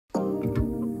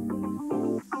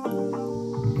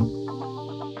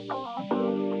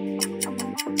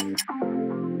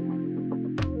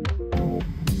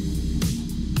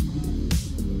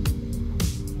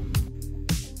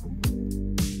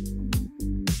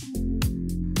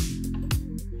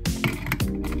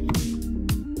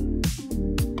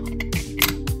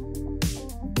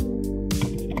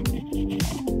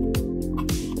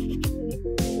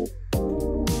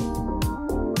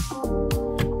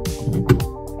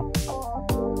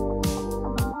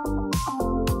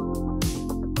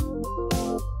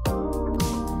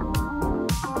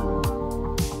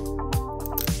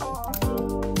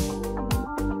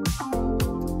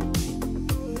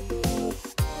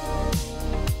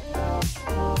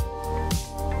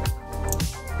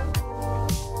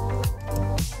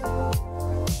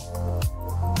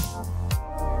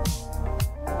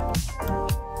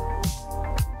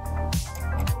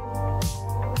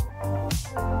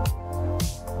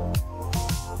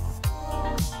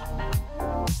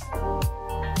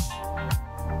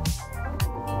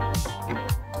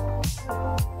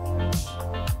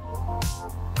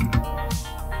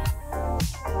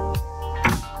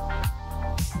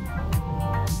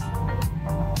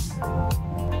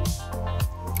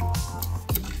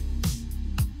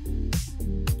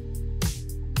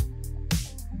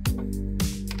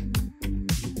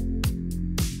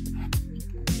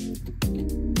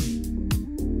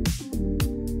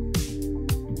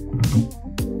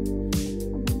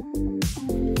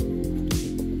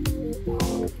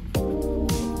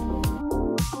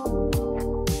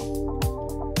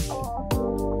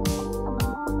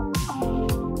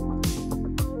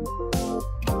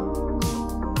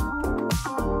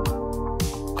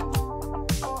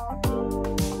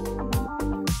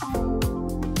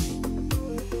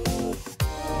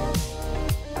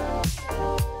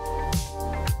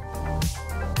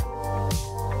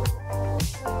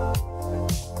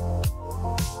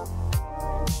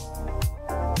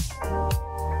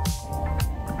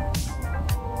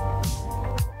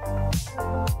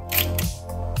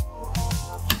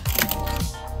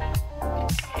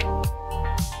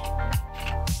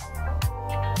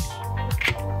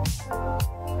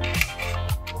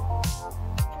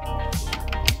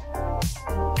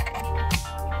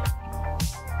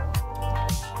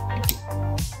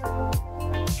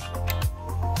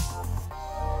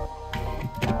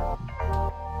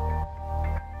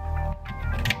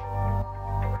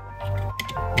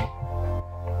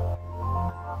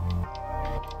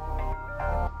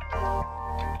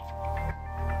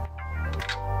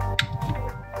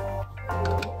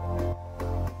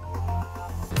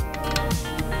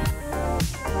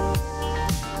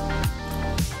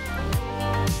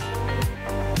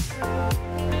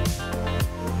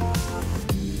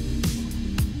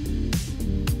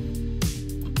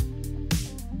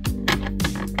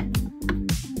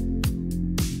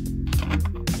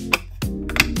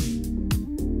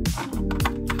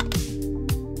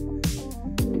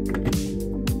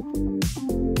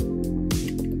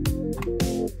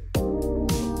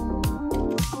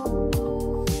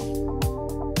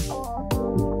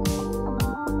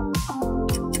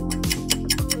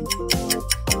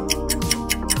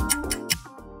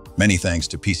Many thanks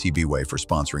to PCBWay for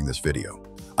sponsoring this video.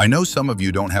 I know some of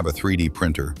you don't have a 3D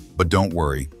printer, but don't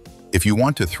worry. If you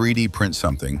want to 3D print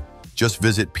something, just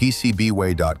visit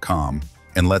PCBWay.com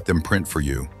and let them print for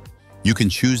you. You can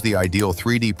choose the ideal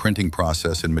 3D printing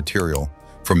process and material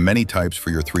from many types for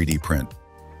your 3D print.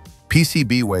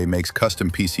 PCBWay makes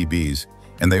custom PCBs,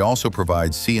 and they also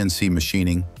provide CNC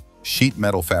machining, sheet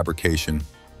metal fabrication,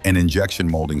 and injection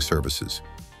molding services.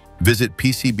 Visit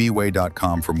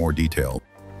PCBWay.com for more details.